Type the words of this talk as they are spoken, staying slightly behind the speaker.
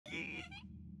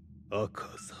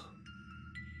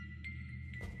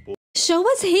Show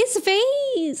us his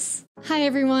face! Hi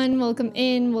everyone, welcome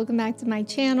in, welcome back to my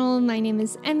channel. My name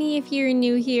is Emmy if you're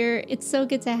new here. It's so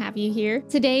good to have you here.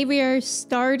 Today we are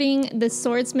starting the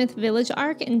Swordsmith Village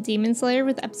arc in Demon Slayer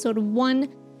with episode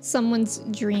 1, Someone's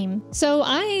Dream. So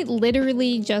I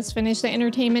literally just finished the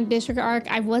Entertainment District arc.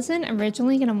 I wasn't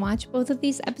originally gonna watch both of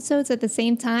these episodes at the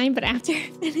same time, but after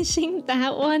finishing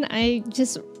that one, I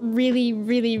just really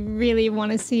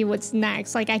want to see what's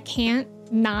next. Like, I can't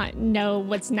not know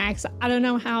what's next. I don't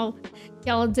know how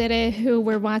y'all did it who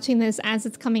were watching this as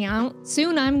it's coming out.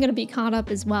 Soon I'm gonna be caught up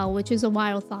as well, which is a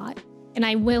wild thought, and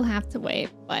I will have to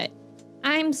wait, but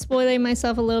I'm spoiling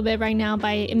myself a little bit right now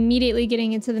by immediately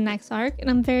getting into the next arc, and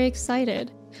I'm very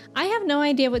excited. I have no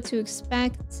idea what to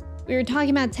expect. We were talking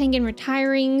about Tengen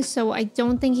retiring, so I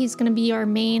don't think he's gonna be our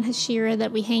main Hashira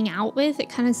that we hang out with. It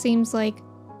kind of seems like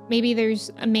maybe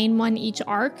there's a main one each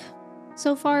arc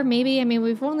so far, maybe. I mean,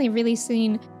 we've only really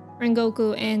seen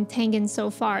Rengoku and Tengen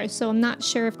so far, so I'm not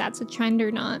sure if that's a trend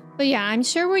or not. But yeah, I'm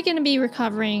sure we're gonna be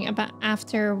recovering about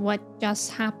after what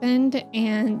just happened,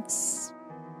 and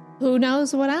who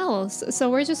knows what else. So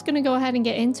we're just gonna go ahead and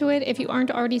get into it. If you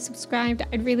aren't already subscribed,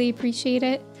 I'd really appreciate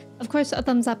it. Of course, a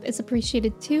thumbs up is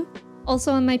appreciated too.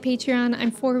 Also on my Patreon,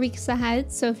 I'm 4 weeks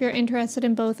ahead, so if you're interested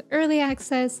in both early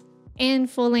access and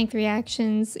full-length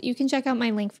reactions, you can check out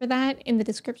my link for that in the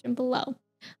description below.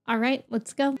 All right,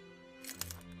 let's go.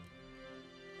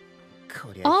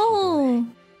 Oh!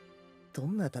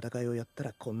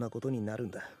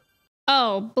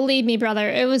 Oh, believe me, brother,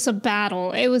 it was a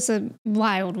battle. It was a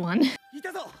wild one.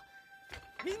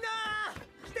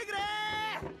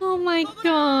 Oh my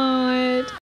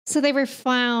god. So they were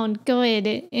found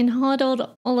good and huddled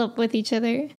all up with each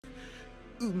other.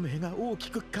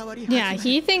 Yeah,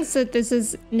 he thinks that this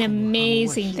is an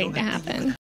amazing thing to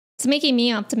happen. It's making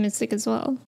me optimistic as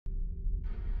well.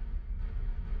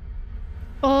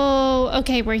 Oh,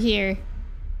 okay, we're here.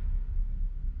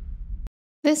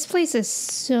 This place is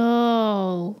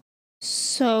so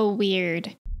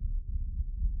weird.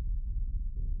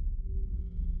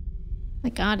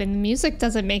 My god, and the music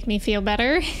doesn't make me feel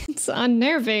better. It's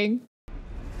unnerving.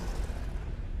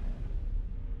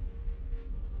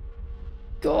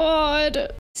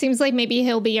 God. Seems like maybe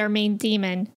he'll be our main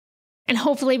demon. And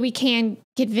hopefully we can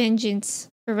get vengeance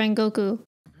for Rengoku.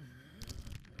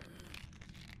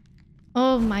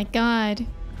 Oh my god.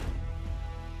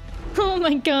 Oh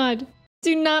my god.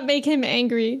 Do not make him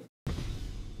angry.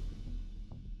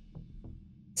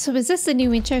 So is this the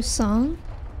new intro song?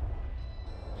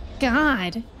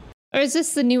 God. Or is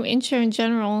this the new intro in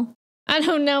general? I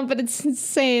don't know, but it's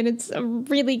insane. It's a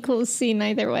really cool scene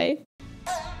either way.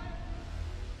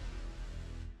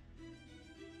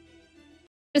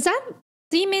 Is that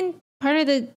demon part of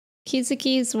the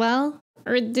Kizuki as well?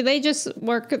 Or do they just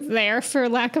work there for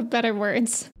lack of better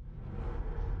words?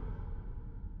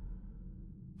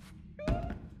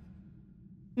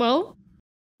 Whoa?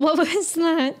 What was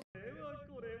that?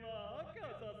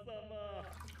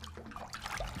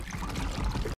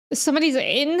 Somebody's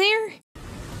in there?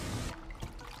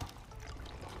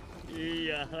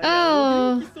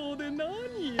 Oh.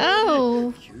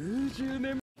 Oh.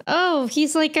 Oh,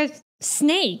 he's like a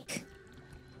snake.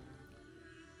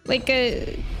 Like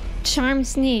a charmed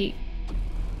snake.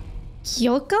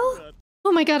 Kyoko?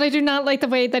 Oh my god, I do not like the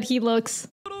way that he looks.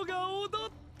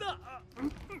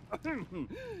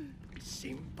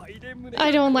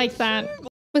 I don't like that.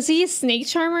 Was he a snake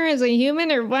charmer as a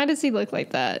human, or why does he look like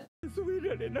that?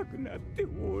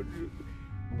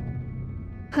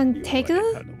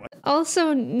 Hantega?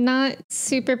 Also not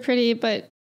super pretty, but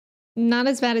not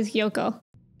as bad as Kyoko.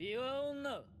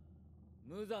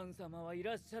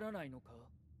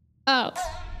 Oh.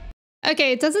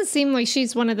 Okay, it doesn't seem like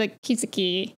she's one of the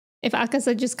Kizuki. If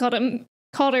Akaza just called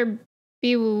her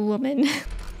Biu woman.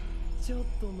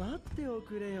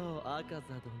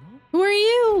 Who are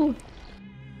you?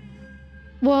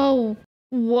 Whoa.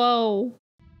 Whoa.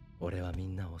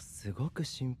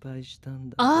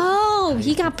 Oh,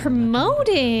 he got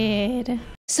promoted.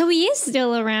 So he is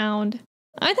still around.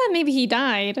 I thought maybe he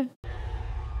died.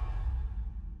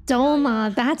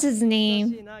 Doma, that's his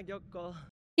name.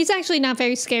 He's actually not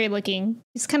very scary looking.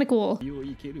 He's kind of cool.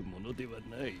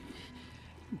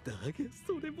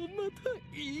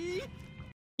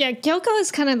 Yeah, Kyoko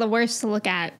is kind of the worst to look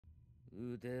at.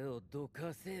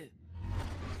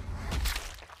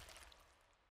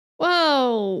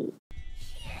 Whoa.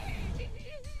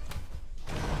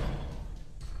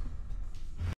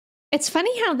 It's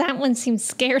funny how that one seems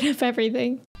scared of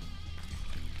everything.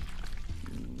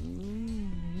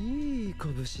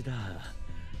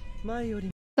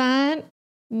 That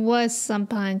was some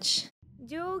punch.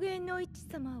 上限の一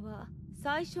様は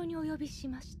最初にお呼びし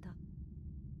ました。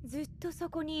ずっとそ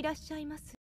こにいらっしゃいま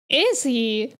す。Is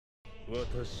he?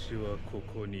 私はこ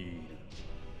こにいる。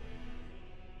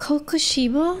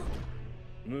 Kokushibo?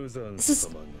 無惨 This is...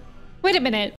 様が Wait a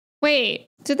minute. Wait,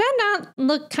 did that not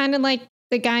look kind of like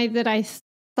the guy that I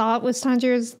thought was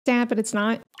Tanjiro's dad, but it's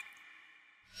not?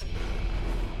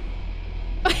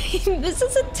 This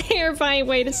is a terrifying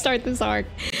way to start this arc,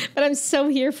 but I'm so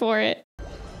here for it.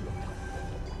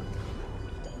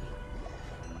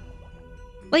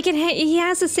 Like, he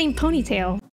has the same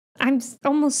ponytail. I'm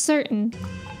almost certain.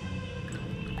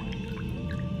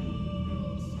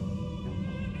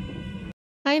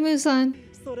 Hi, Muzan.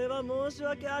 それは申し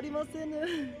訳ありませぬ。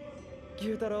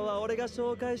牛太郎は俺が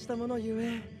紹介したものゆ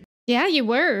え。Yeah, you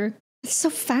were. It's so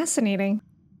fascinating.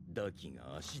 ダキ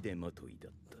が足手まといだ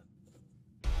った。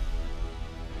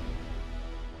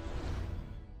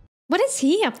 What is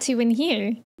he up to in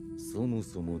here? そも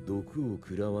そも毒を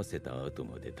食らわせた後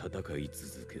まで戦い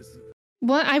続けず。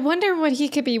 What? I wonder what he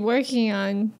could be working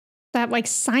on. That, like,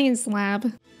 science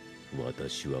lab.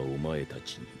 私はお前た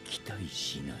ちに期待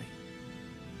しない。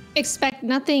 Expect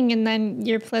nothing and then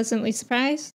you're pleasantly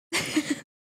surprised?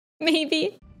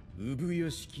 Maybe. 産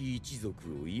屋敷一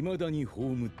族を未だに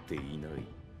葬っていない。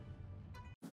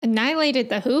 Annihilated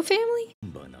the Who family?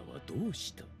 バナはどう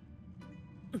した？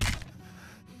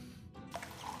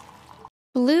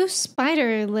 Blue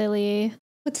spider lily.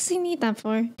 What does he need that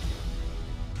for?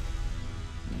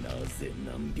 なぜ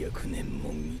何百年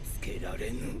も見つけら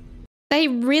れぬ？ They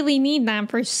really need that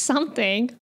for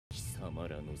something. 貴様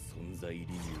らの存在理由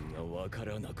がわか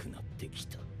らなくなってき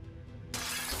た。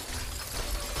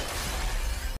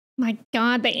 My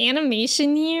god, the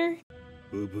animation here?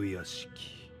 産屋敷。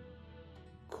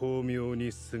巧妙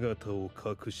に姿を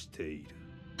隠している。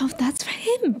 Oh, that's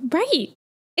him, right?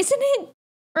 Isn't it?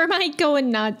 Or am I going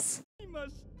nuts? いま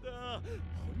した。ほ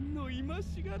んの今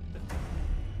しがた。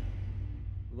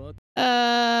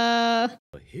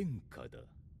変化だ。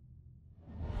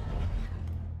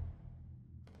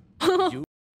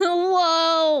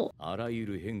 Whoa! あらゆ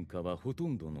る変化はほと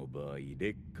んどの場合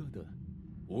劣化だ。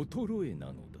衰えな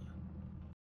のだ。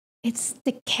 It's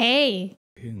decay.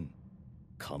 変。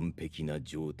完璧な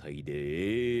状態で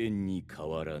永遠に変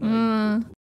わらないこ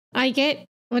と。I get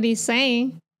what he's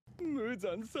saying. 無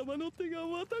惨様の手が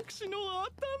私の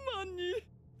頭に。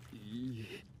いい、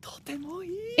とてもい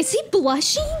い。 Is he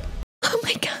blushing? Oh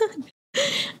my god. I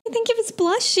think he was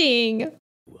blushing.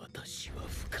 私は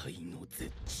不快の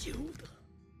絶頂だ。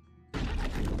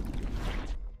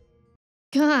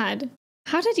 God,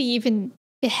 how did he even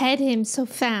behead him so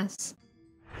fast?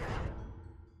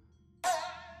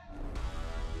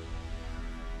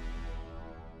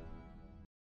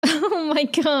 Oh my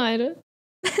god.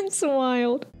 That's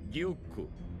wild. 玉子、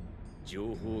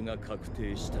情報が確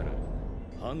定したら、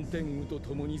反転具と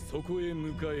共にそこへ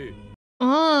向かえ。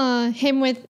 Oh, him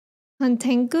with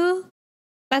Hantenku?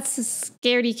 That's the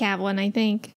scaredy cat one, I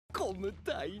think. こむ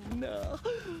たいな。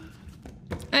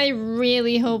 I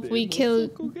really hope we で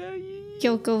kill もそこがいい。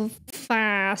 Kyoko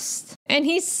fast. And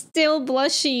he's still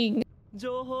blushing.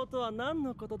 情報とは何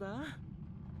のことだ？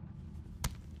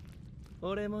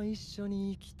俺も一緒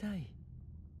に行きたい。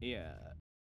いや。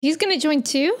 He's gonna join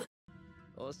too?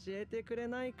 教えてくれ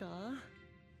ないか？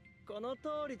この通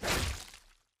りだ。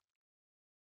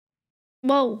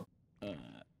 Whoa.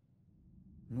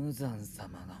 無惨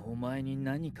様がお前に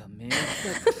何か命じた。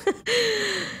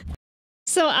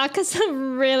 So Akaza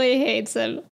really hates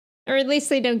him. Or at least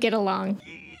they don't get along.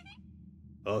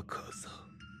 赤座。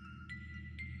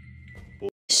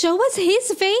 Show us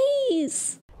his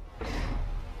face!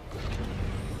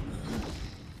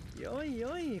 よい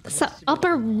よい。 So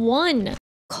upper one.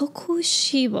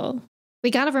 Kokushibo. We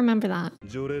gotta remember that.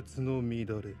 序列の乱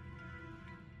れ。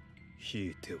ひ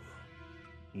いては。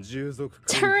従属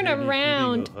Turn 関係に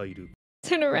around. ひびが入る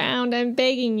Turn around, I'm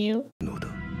begging you. のだ。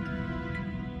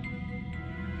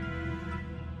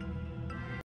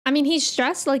 I mean, he's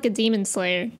dressed like a demon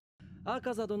slayer.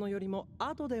 赤座殿よりも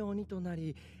後で鬼とな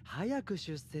り早く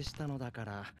出世したのだか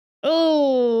ら。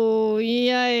 Oh,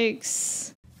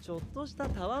 yikes. ちょっとした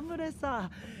戯れさ。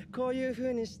こういう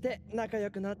風にして仲良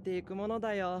くなっていくもの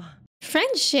だよ。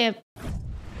 Friendship.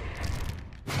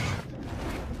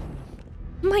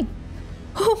 Oh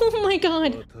my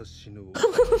god. 私の Oh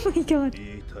my god.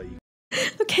 言いたい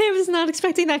Okay, I was not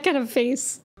expecting that kind of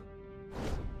face.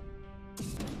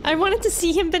 I wanted to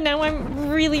see him, but now I'm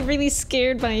really, really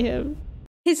scared by him.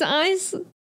 His eyes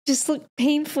just look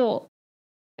painful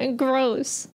and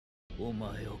gross. お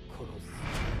前を殺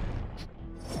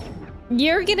す。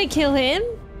 You're gonna kill him?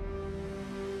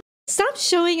 Stop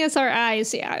showing us our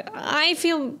eyes. Yeah, I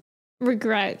feel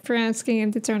regret for asking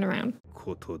him to turn around.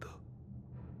 ことだ。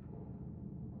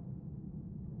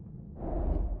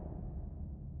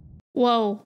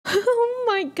Whoa. Oh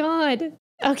my god.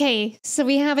 Okay, so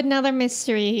we have another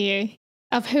mystery here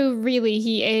of who really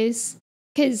he is.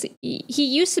 Because he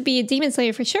used to be a demon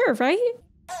slayer for sure, right?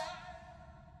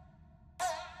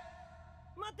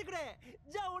 待ってくれ。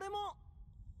じゃあ俺も。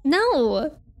 No.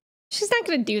 She's not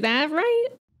gonna do that, right?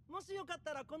 もしよかっ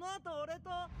たらこの後俺と。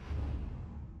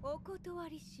お断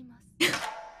りします。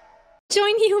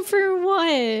 Join you for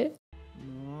what?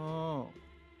 なあ。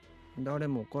誰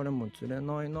も彼も釣れ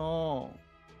ないな。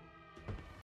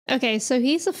 Okay, so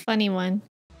he's a funny one.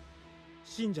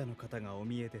 信者の方がお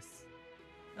見えです。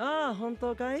ああ、本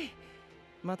当かい。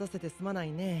待たせてすまな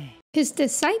いね。 His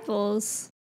disciples.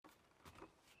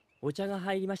 お茶が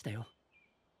入りましたよ。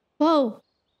 Whoa.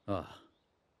 ああ。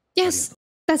 Yes,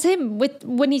 that's him with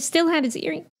when he still had his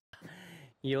earring.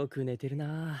 よく寝てる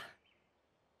な。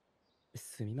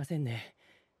すみませんね。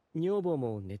女房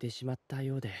も寝てしまった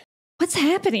ようで。 What's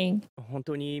happening? 本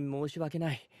当に申し訳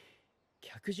ない。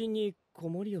客人に子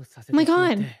守りをさせ Oh て my しまっ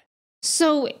god. て。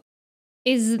 So,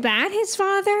 is that his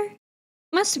father?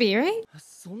 Must be, right?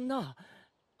 そんな、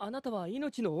あなたは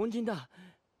命の恩人だ。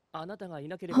あなたがい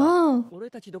なければ、 Oh, 俺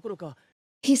たちどころか。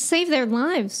 he saved their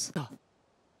lives.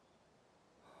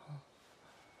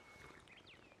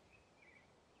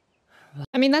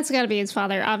 I mean, that's gotta be his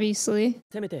father, obviously.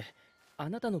 せめて、あ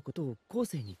なたのことを後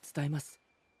世に伝えます。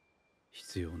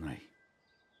必要ない。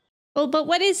 Oh, but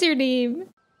what is your name?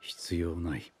 必要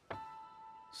ない。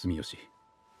住吉。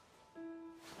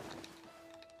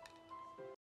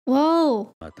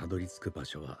 Whoa. たどり着く場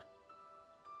所は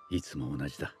いつも同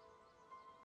じだ。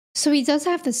 So he does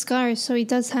have the scars, so he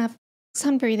does have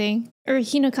sun breathing. Or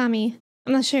Hinokami.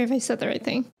 I'm not sure if I said the right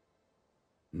thing.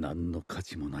 何の価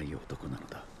値もない男なの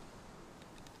だ。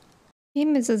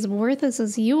 Him is as worthless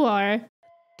as you are.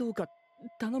 どうか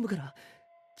頼むから、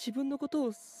自分のこと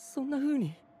をそんな風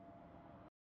に。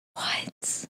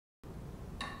 What?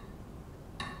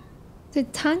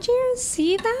 Did Tanjiro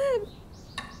see that?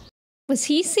 Was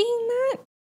he seeing that?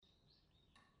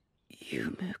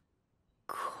 夢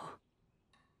か。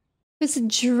 It was a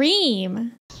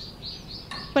dream.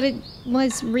 But it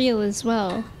was real as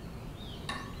well.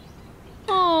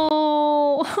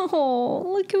 Oh,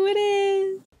 look who it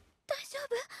is. 大丈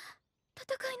夫。戦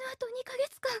いの後2ヶ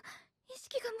月間、意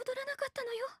識が戻らなかった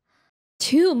のよ。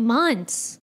 2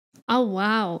 months. Oh,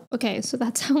 wow. Okay, so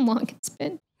that's how long it's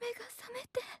been. 目が覚め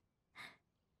て。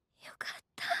よかっ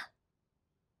た。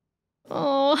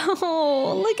 Oh,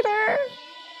 look at her.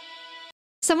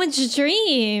 Someone's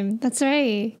dream. That's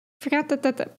right. Forgot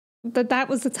that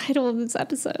was the title of this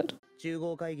episode. 中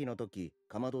合会議の時、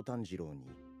かまど炭治郎に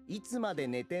いつまで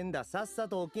寝てんだ、さっさ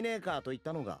と起きねえかと言っ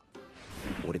たのが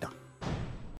俺だ。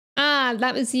 Ah,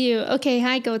 that was you. Okay,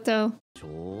 hi, Goto.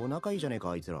 超仲いいじゃねえ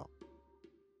かあいつら。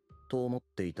と思っ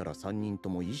ていたら3人と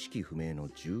も意識不明の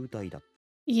重体だ。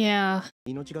 Yeah.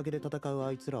 命がけで戦う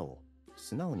あいつらを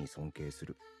素直に尊敬す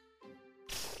る。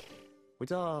こい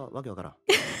つはわけわからん。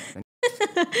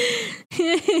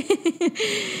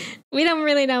We don't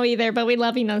really know either, but we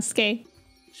love Inosuke.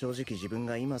 正直自分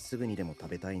が今すぐにでも食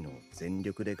べたいのを全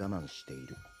力で我慢してい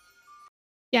る。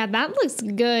 Yeah, that looks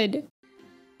good.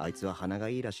 あいつは鼻が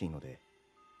いいらしいので、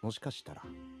もしかしたら。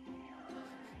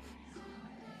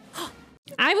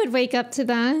 I would wake up to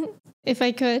that if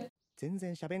I could. 全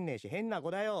然喋んねえし変な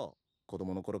子だよ。子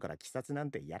供の頃から鬼殺な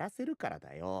んてやらせるから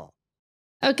だよ。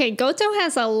 Okay, Goto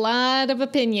has a lot of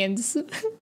opinions.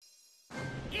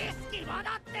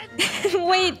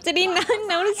 Wait, did he not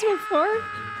notice before?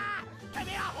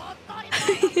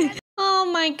 Oh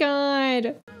my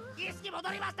god.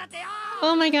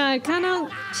 Oh my god, Kano,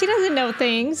 she doesn't know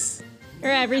things. Or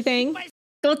everything.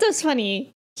 Goto's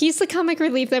funny. He's the comic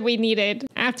relief that we needed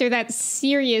after that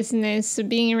seriousness of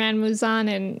being around Muzan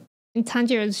and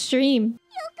Tanjiro's dream.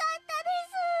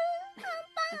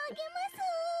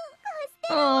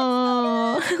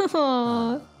 Oh,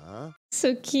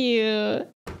 so cute.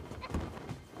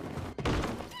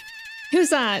 Who's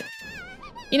that?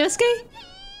 Inosuke?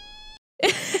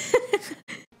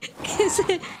 Is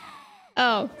it?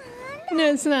 Oh,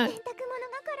 no, it's not.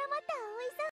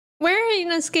 Where are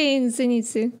Inosuke and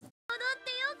Zenitsu?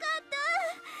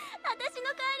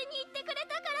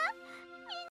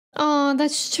 Oh,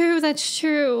 that's true, that's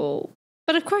true.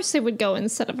 But of course they would go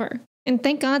instead of her. And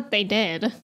thank God they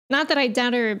did. Not that I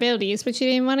doubt her abilities, but she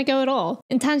didn't want to go at all.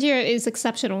 And Tanjiro is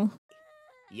exceptional.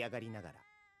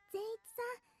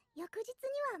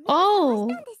 Oh!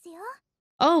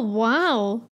 Oh,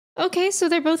 wow. Okay, so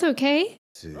they're both okay?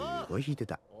 すごい引いて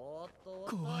た。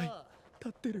怖い。立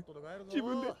ってる。自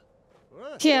分で。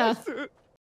Yeah.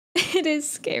 It is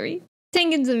scary.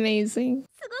 Tengen's amazing.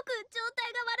 すごく状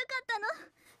態が悪かったの。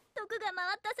毒が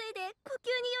回ったせいで呼吸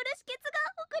による止血が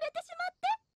遅れてしまって。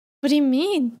What do you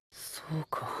mean? そう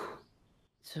か。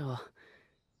じゃあ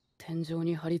天井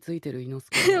に張り付いてる伊之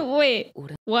助。Wait.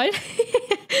 What?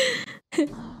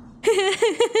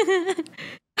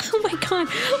 Oh my god.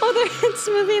 Oh, their heads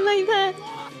moving like that.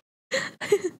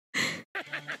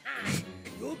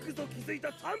 よくぞ気づい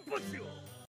たタンポチよ。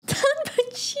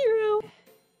Tanpachiro.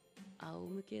 仰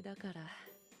向けだから。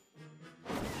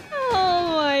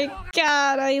Oh my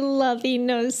god, I love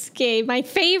Inosuke. My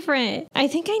favorite. I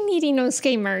think I need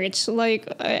Inosuke merch. Like,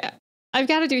 I've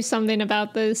got to do something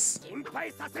about this. 心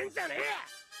配させんじゃねえ。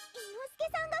伊之助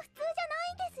さんが普通じゃな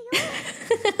いんです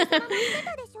よ。そのまま言って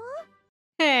たでしょ。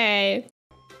Hey.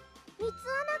 三つ穴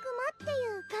熊ってい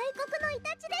う外国のイタ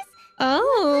チです。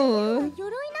 Oh.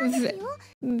 鎧なんですよ。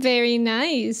Very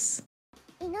nice.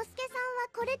 伊之助さんは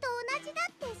これと同じだ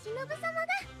って忍様が。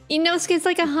Inosuke's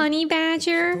like a honey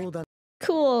badger. そうだ。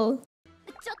 Cool.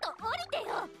 ちょっと降りて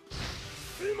よ。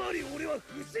つまり俺は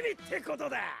不死身ってこと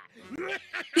だ。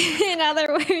 In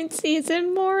other words, he's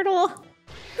immortal.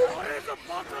 俺ぞ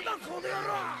バカだこの野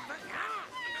郎。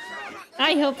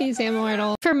 I hope he's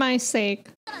immortal. For my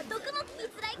sake. 毒も効き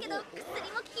づらいけど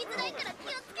薬も効きづらいから気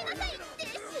をつけなさいって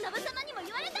忍様にも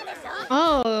言われたでしょ。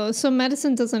 Oh, so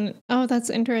medicine doesn't... Oh, that's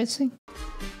interesting. 転ん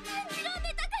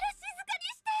でたから静かに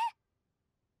して。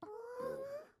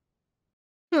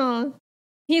 Oh.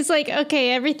 He's like,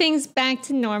 okay, everything's back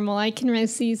to normal. I can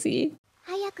rest easy.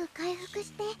 早く回復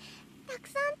してたく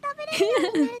さん食べれるよ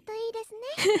うになるといいです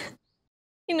ね。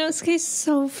 Inosuke's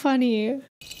so funny.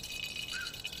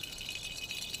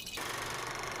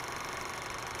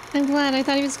 I'm glad. I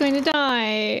thought he was going to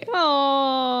die.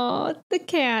 Oh, the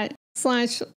cat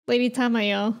slash Lady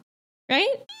Tamayo.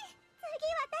 Right?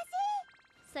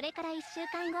 それから1週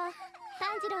間後、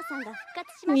炭治郎さんが復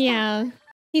活しました。 Yeah.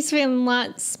 He's feeling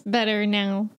lots better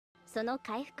now. その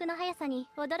回復の速さに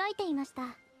驚いていまし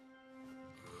た。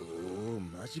おお、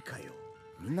マジかよ。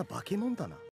みんな化け物だ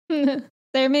な。They're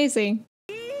amazing.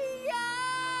 いや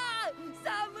ー、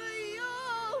寒いよ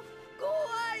ー、怖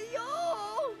いよ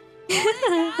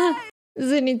ー。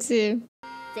 Zenitsu.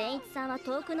 善一さんは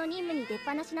遠くの任務に出っ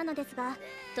放しなのですが、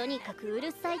とにかくう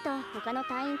るさいと他の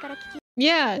隊員から聞き。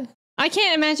Yeah. I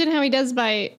can't imagine how he does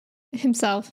by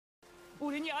himself.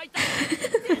 俺に会いたい。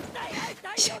絶対会いた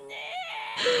いよね。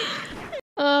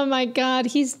 Oh my god,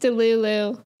 he's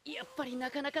Delulu. やっぱり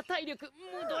なかなか体力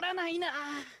戻らないな。あ、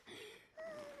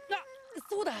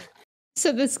そうだ。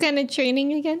 So this kind of training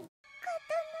again? 鋼塚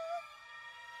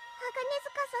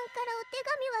さんからお手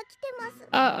紙は来てます。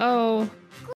 Uh-oh.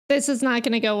 This is not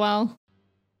gonna go well.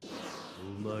 お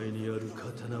前にある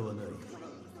刀はない。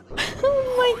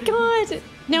 Oh my god!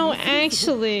 No,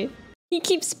 actually. He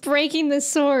keeps breaking the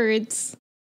swords.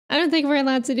 I don't think we're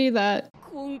allowed to do that.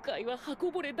 今回は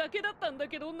箱ぼれだけだったんだ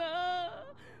けどな。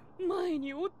前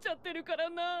に折っちゃってるから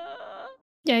な。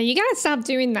 Yeah, you gotta stop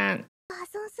doing that. 破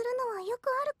損するのはよく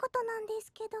あることなんで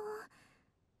すけど、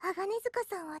鋼塚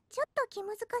さんはちょっと気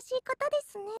難しい方で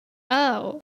すね。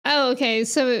 Oh. Oh, okay.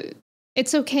 So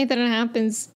it's okay that it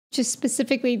happens. Just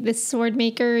specifically, this sword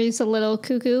maker is a little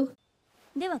cuckoo.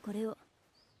 ではこれを。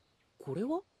これ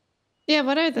は？ Yeah,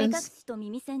 what are 目隠 those? しと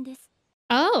耳栓です。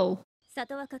 Oh.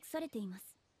 里は隠されています。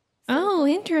 Oh, あ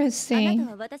なた interesting.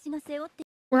 は私が背負って。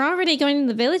 We're already going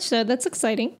to the village, though. That's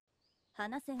exciting.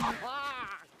 花線は。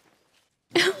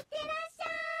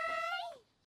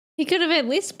 He could have at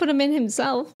least put him in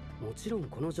himself. もちろん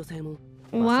この女性も。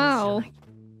 Wow.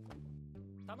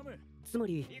 頼む。つま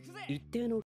り行くぜ。一定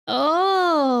の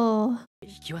Oh. 引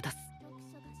き渡す。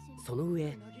その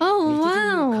上、 Oh, 日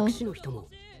常の wow. 隠しの人も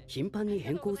頻繁に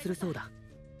変更するそうだ。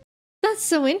 That's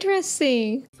so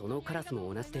interesting. そのカラス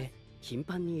も同じで頻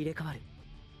繁に入れ替わる。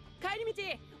帰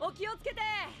り道お気をつけて。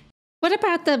 What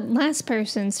about the last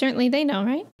person? Certainly they know,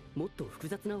 right? もっと複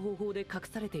雑な方法で隠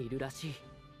されているらし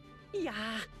い。いやー、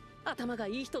頭が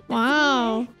いい人ってすごいね。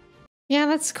 Wow. Yeah,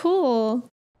 that's cool.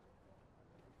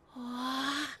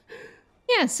 あ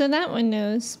Yeah, so that one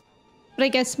knows. But I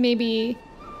guess maybe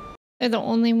they're the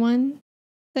only one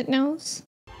that knows.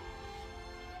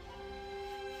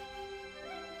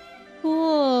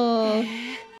 Cool.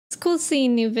 It's cool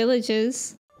seeing new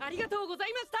villages. ー、ありがとうござ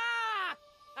いました。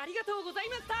ありがとうござい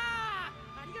ました。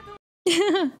ありがと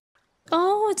う。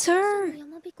Oh, it's her.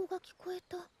 山彦が聞こえ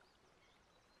た。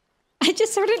 I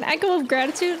just heard an echo of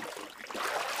gratitude.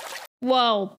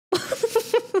 Whoa.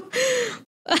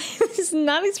 I was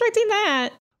not expecting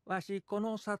that. わしこ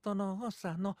の里の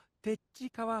長の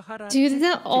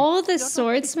all the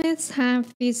swordsmiths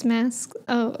have these masks?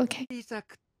 Oh, okay. 小さ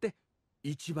くって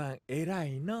一番偉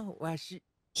いのわし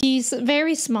He's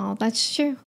very small, that's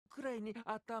true. くらいに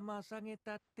頭下げ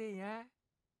たってや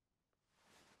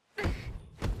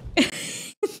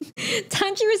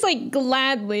Tanjiro's like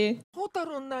gladly. ホタ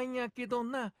ルなんやけど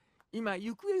な今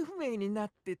行方不明にな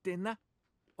っててな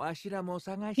わしらも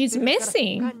探してるから He's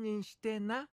missing. 堪忍して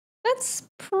な That's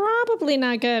probably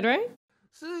not good, right?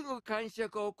 すぐ感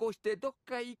触を起こしてどっ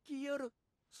か行きよる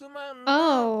すまん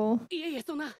な Oh. いえいえ、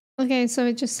そんな。Okay, so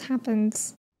it just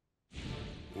happens.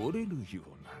 折れるよ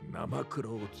うな生黒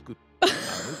を作ったあ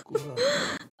の子は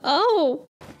Oh.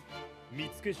 見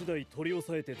つけ次第取り押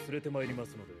さえて連れてまいりま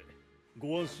すので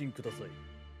ご安心ください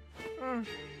I'm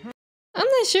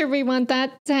not sure we want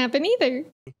that to happen either.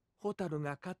 ホタル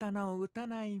が刀を撃た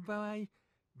ない場合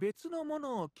別のも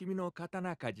のを君の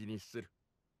刀鍛冶にする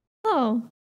Oh,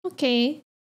 okay.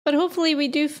 But hopefully we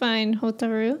do find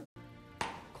Hotaru.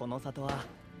 この里は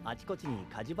あちこちに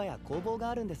鍛冶場や工房が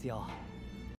あるんですよ。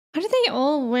 How do they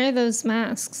all wear those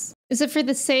masks? Is it for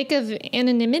the sake of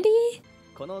anonymity?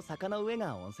 この坂の上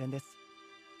が温泉です。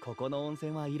ここの温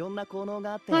泉はいろんな効能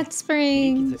があって。 Hot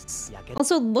springs.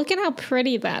 Also, look at how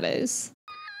pretty that is.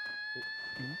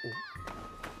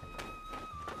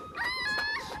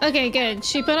 Okay, good.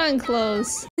 She put on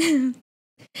clothes.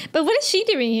 But what is she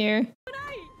doing here?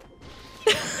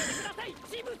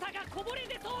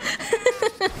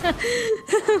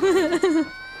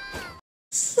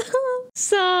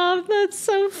 Stop. That's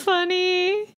so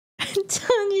funny.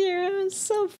 Tanjiro is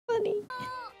so funny.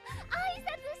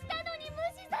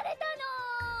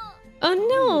 Oh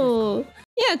no.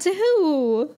 Yeah, to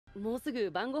who? もうすぐ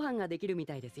晩ご飯ができるみ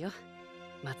たいですよ。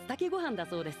松茸ご飯だ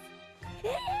そうです。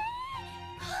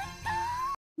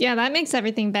Yeah, that makes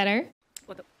everything better.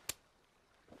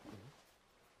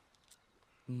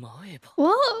 前歯。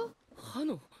 What? 歯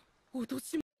の落と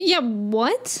し。 Yeah,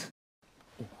 what?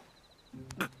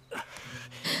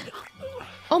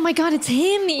 Oh my god, it's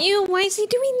him! Ew, why is he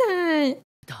doing that?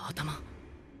 頭。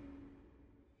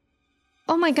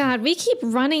 Oh my god, we keep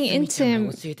running into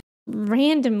him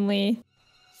randomly.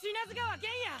 品津川玄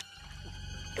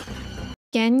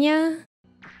也 Genya?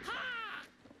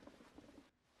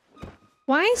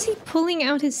 Why is he pulling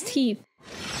out his teeth?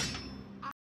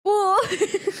 Whoa!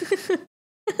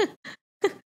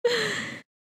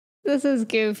 This is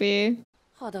goofy.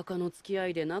 裸の付き合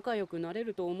いで仲良くなれ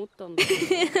ると思ったんだけど。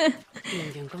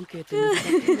人間関係って難し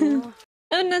いな。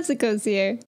 Oh, Nezuko's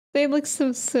here. They look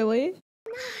so silly.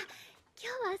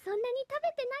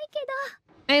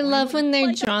 I love when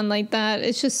they're drawn like that.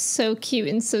 It's just so cute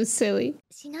and so silly.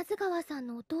 品津川さん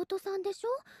の弟さんでしょ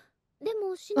で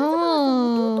も品津川さ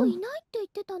ん弟いないって言っ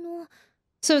てたの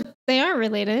So they are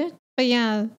related. But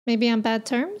yeah, maybe on bad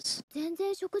terms? 全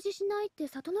然食事しないって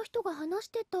里の人が話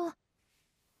してた何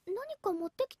か持っ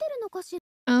てきてるのかしら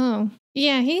Oh.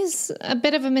 Yeah, he's a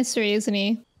bit of a mystery, isn't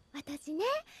he? 私ね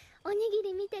おにぎ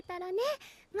り見てたらね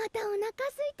またお腹空い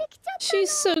てきちゃった She's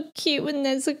so cute with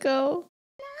Nezuko. どう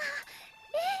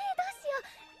しよ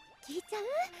う聞いちゃう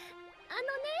あの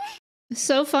ね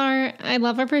So far, I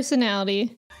love her personality. 見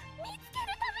つける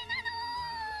ため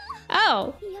な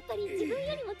の Oh! やっぱり自分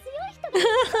よりも強い人がいる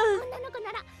女の子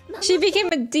なら She became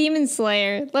a demon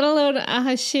slayer, let alone a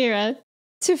Hashira,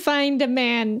 to find a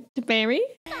man to marry? 会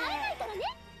えないからね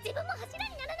自分も柱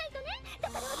にならないとねだ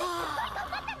から私すっごい頑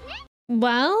張ったのね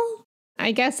Well,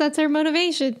 I guess that's her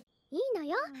motivation. いいの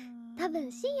よ多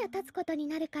分深夜経つことに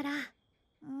なるから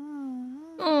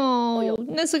Oh,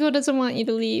 Nezuko doesn't want you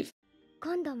to leave.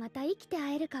 今度また生きて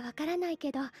会えるかわからない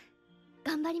けど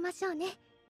頑張りましょうね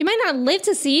You might not live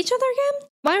to see each other again?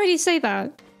 Why would he say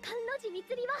that? 甘露寺み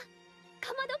つりは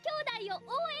かまど兄弟を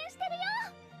応援してるよ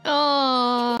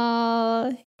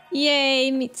Oh,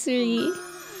 yay, Mitsuri.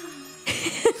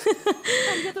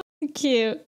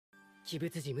 Cute. 鬼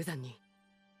物寺無惨に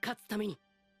勝つために。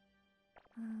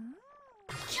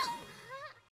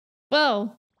Whoa.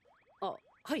 あ、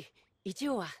はい、一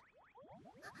応は。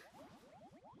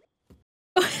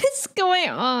What is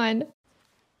going on?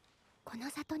 この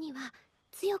里には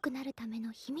強くなるため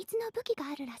の秘密の武器が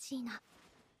あるらしいな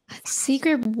A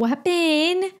secret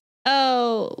weapon?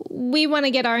 Oh, we want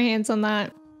to get our hands on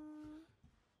that.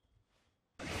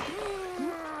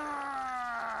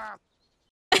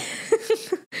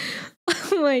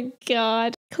 Oh my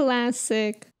god.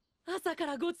 Classic. 朝か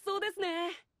らごちそうです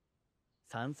ね。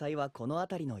山菜はこの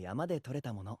辺りの山で採れ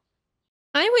たもの。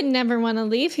I would never want to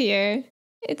leave here.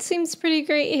 It seems pretty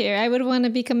great here. I would want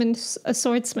to become a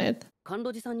swordsmith. 甘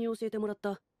露寺さんに教えてもらっ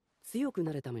た強く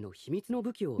なるための秘密の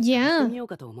武器を探 Yeah. してみよう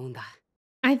かと思うんだ。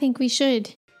 I think we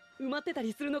should. 埋まってた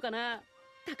りするのかな。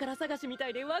宝探しみた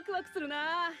いでワクワクする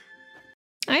な。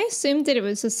 I assumed that it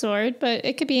was a sword, but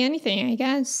it could be anything, I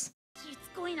guess. しつ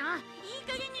こいな。いい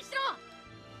加減にし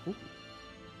ろ。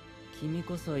君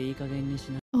こそいい加減にし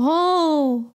な。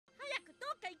 Oh, 早くど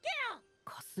っか行けよ。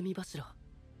霞柱、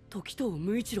時藤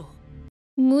無一郎。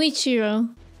 Muichiro.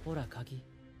 ほら鍵。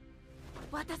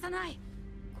渡さない。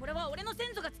これは俺の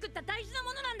先祖が作った大事な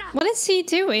ものなんだ。 What is he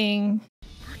doing?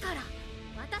 だから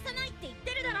渡さないって言っ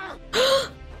てるだろ。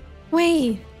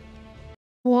 Wait.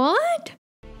 What?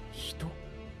 人。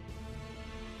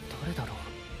誰だろう。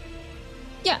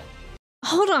 Yeah.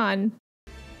 Hold on.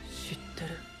 知って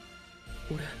る。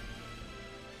俺。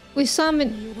 We saw him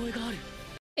見覚えがある。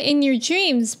 in your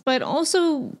dreams, but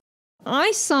also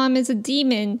I saw him as a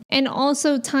demon. And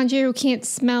also Tanjiro can't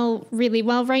smell really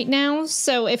well right now.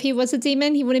 So if he was a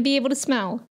demon, he wouldn't be able to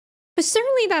smell. But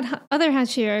certainly that other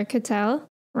Hashira could tell,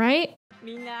 right?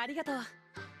 みんなありがとう。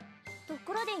と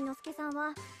ころで伊之助さん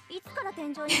はいつから天井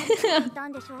に張っていた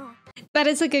んでしょう。 That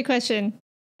is a good question.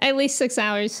 At least 6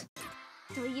 hours.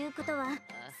 ということは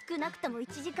少なくとも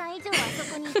1時間以上は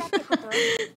そこにいたってこと。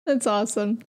 That's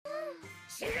awesome.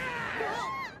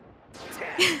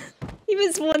 He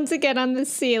was one to get on the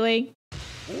ceiling.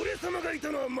 俺様がい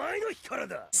たのは前の日から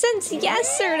だ。 Since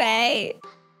yesterday.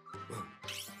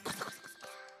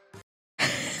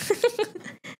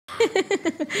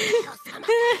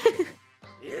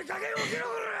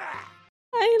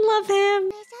 I love him. メ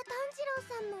ジャ炭治郎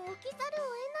さんも起きざるを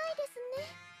得ないですね。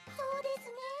そうです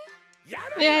ね。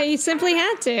 Yeah, he simply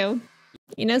had to.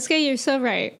 Inosuke, you're so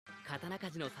right. 刀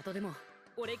鍛冶の里でも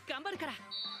俺頑張るから。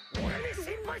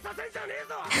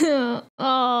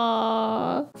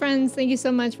 Aww. Friends, thank you so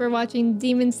much for watching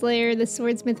Demon Slayer, the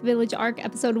Swordsmith Village arc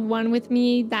episode 1 with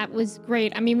me. That was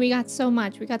great. I mean, we got so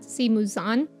much. We got to see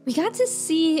Muzan. We got to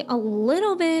see a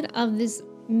little bit of this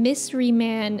mystery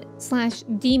man slash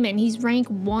demon. He's rank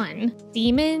 1.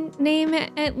 Demon name,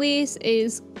 at least,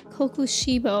 is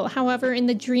Kokushibo. However, in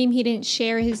the dream, he didn't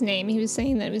share his name. He was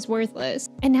saying that it was worthless.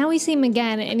 And now we see him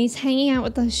again, and he's hanging out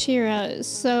with the Hashira.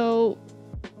 So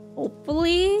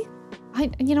hopefully,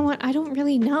 you know what? I don't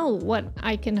really know what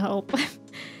I can hope.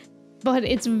 But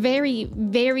it's very,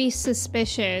 very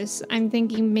suspicious. I'm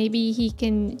thinking maybe he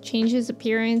can change his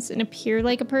appearance and appear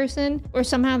like a person, or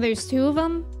somehow there's 2 of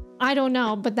them. I don't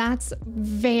know, but that's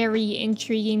very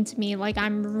intriguing to me. Like,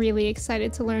 I'm really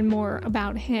excited to learn more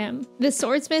about him. The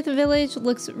Swordsmith village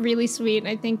looks really sweet.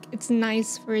 I think it's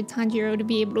nice for Tanjiro to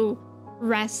be able to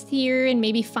rest here and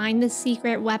maybe find the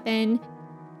secret weapon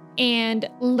and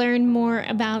learn more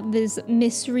about this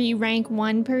mystery rank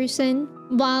 1 person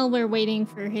while we're waiting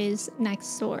for his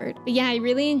next sword. But yeah, I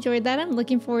really enjoyed that. I'm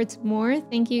looking forward to more.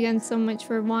 Thank you again so much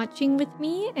for watching with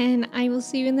me, and I will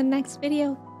see you in the next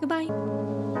video. Goodbye.